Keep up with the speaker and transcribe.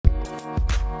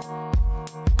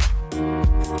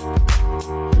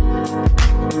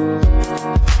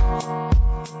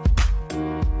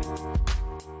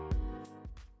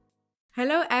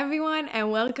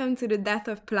welcome to the Death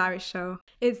of Polaris show.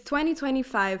 It's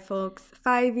 2025, folks,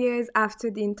 5 years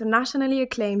after the internationally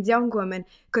acclaimed young woman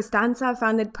Costanza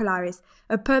founded Polaris,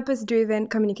 a purpose-driven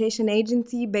communication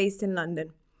agency based in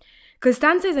London.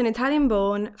 Costanza is an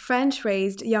Italian-born,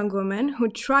 French-raised young woman who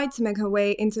tried to make her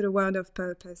way into the world of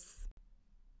purpose.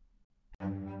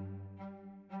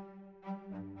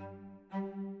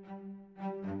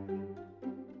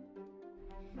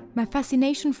 My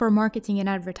fascination for marketing and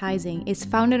advertising is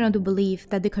founded on the belief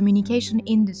that the communication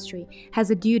industry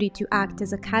has a duty to act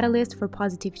as a catalyst for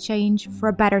positive change for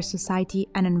a better society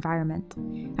and environment.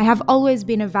 I have always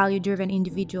been a value-driven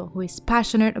individual who is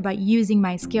passionate about using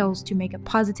my skills to make a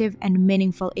positive and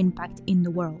meaningful impact in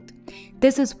the world.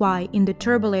 This is why, in the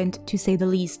turbulent, to say the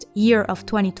least, year of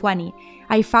 2020,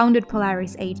 I founded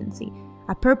Polaris Agency,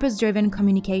 a purpose-driven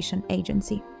communication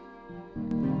agency.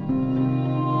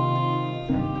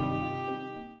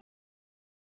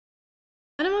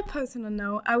 On a more personal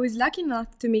note, I was lucky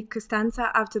enough to meet Costanza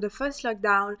after the first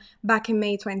lockdown back in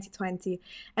May 2020,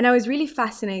 and I was really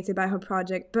fascinated by her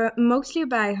project, but mostly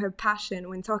by her passion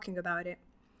when talking about it.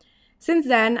 Since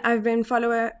then, I've been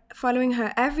following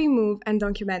her every move and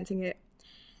documenting it.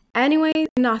 Anyways,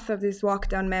 enough of this walk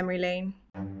down memory lane.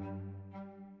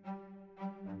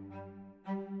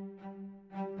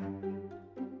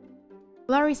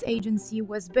 Polaris Agency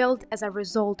was built as a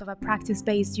result of a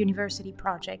practice-based university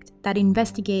project that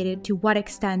investigated to what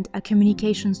extent a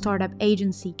communication startup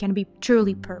agency can be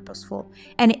truly purposeful,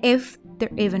 and if there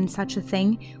even such a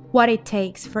thing, what it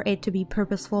takes for it to be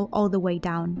purposeful all the way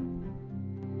down.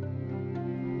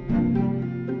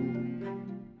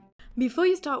 Before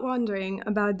you start wondering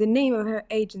about the name of her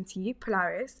agency,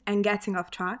 Polaris, and getting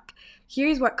off track,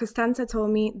 here's what Costanza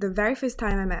told me the very first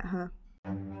time I met her.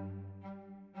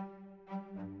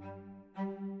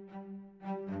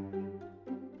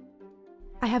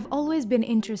 I have always been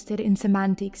interested in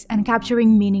semantics and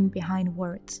capturing meaning behind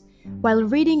words. While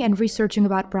reading and researching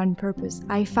about brand purpose,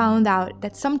 I found out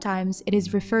that sometimes it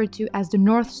is referred to as the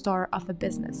North Star of a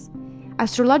business.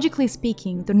 Astrologically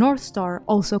speaking, the North Star,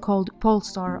 also called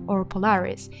Polestar or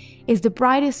Polaris, is the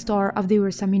brightest star of the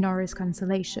Ursa Minoris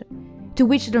constellation, to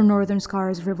which the Northern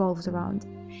Stars revolves around.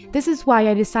 This is why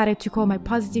I decided to call my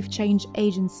positive change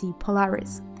agency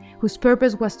Polaris, whose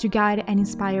purpose was to guide and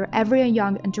inspire every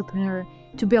young entrepreneur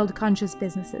to build conscious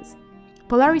businesses.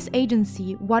 Polaris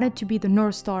Agency wanted to be the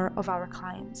North Star of our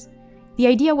clients. The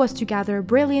idea was to gather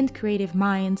brilliant creative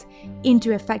minds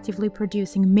into effectively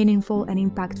producing meaningful and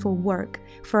impactful work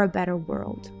for a better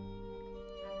world.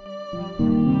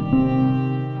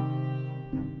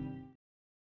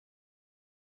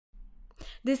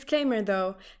 Disclaimer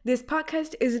though, this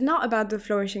podcast is not about the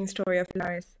flourishing story of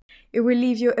Polaris. It will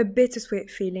leave you a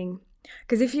bittersweet feeling.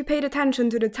 Because if you paid attention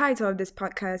to the title of this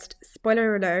podcast,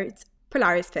 spoiler alert,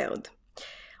 Polaris failed.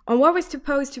 On what was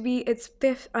supposed to be its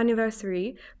 5th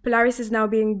anniversary, Polaris is now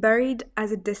being buried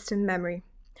as a distant memory.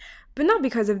 But not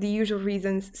because of the usual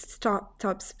reasons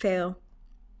startups fail.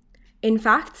 In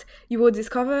fact, you will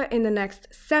discover in the next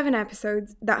 7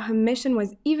 episodes that her mission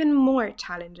was even more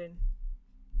challenging.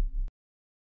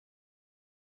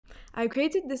 I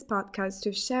created this podcast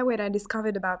to share what I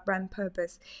discovered about brand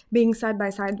purpose, being side by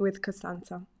side with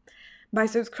Costanza. By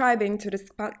subscribing to this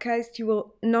podcast, you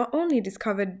will not only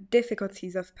discover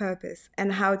difficulties of purpose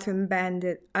and how to embed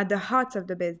it at the heart of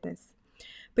the business,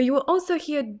 but you will also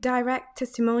hear direct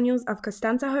testimonials of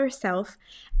Costanza herself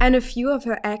and a few of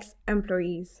her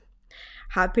ex-employees.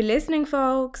 Happy listening,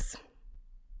 folks!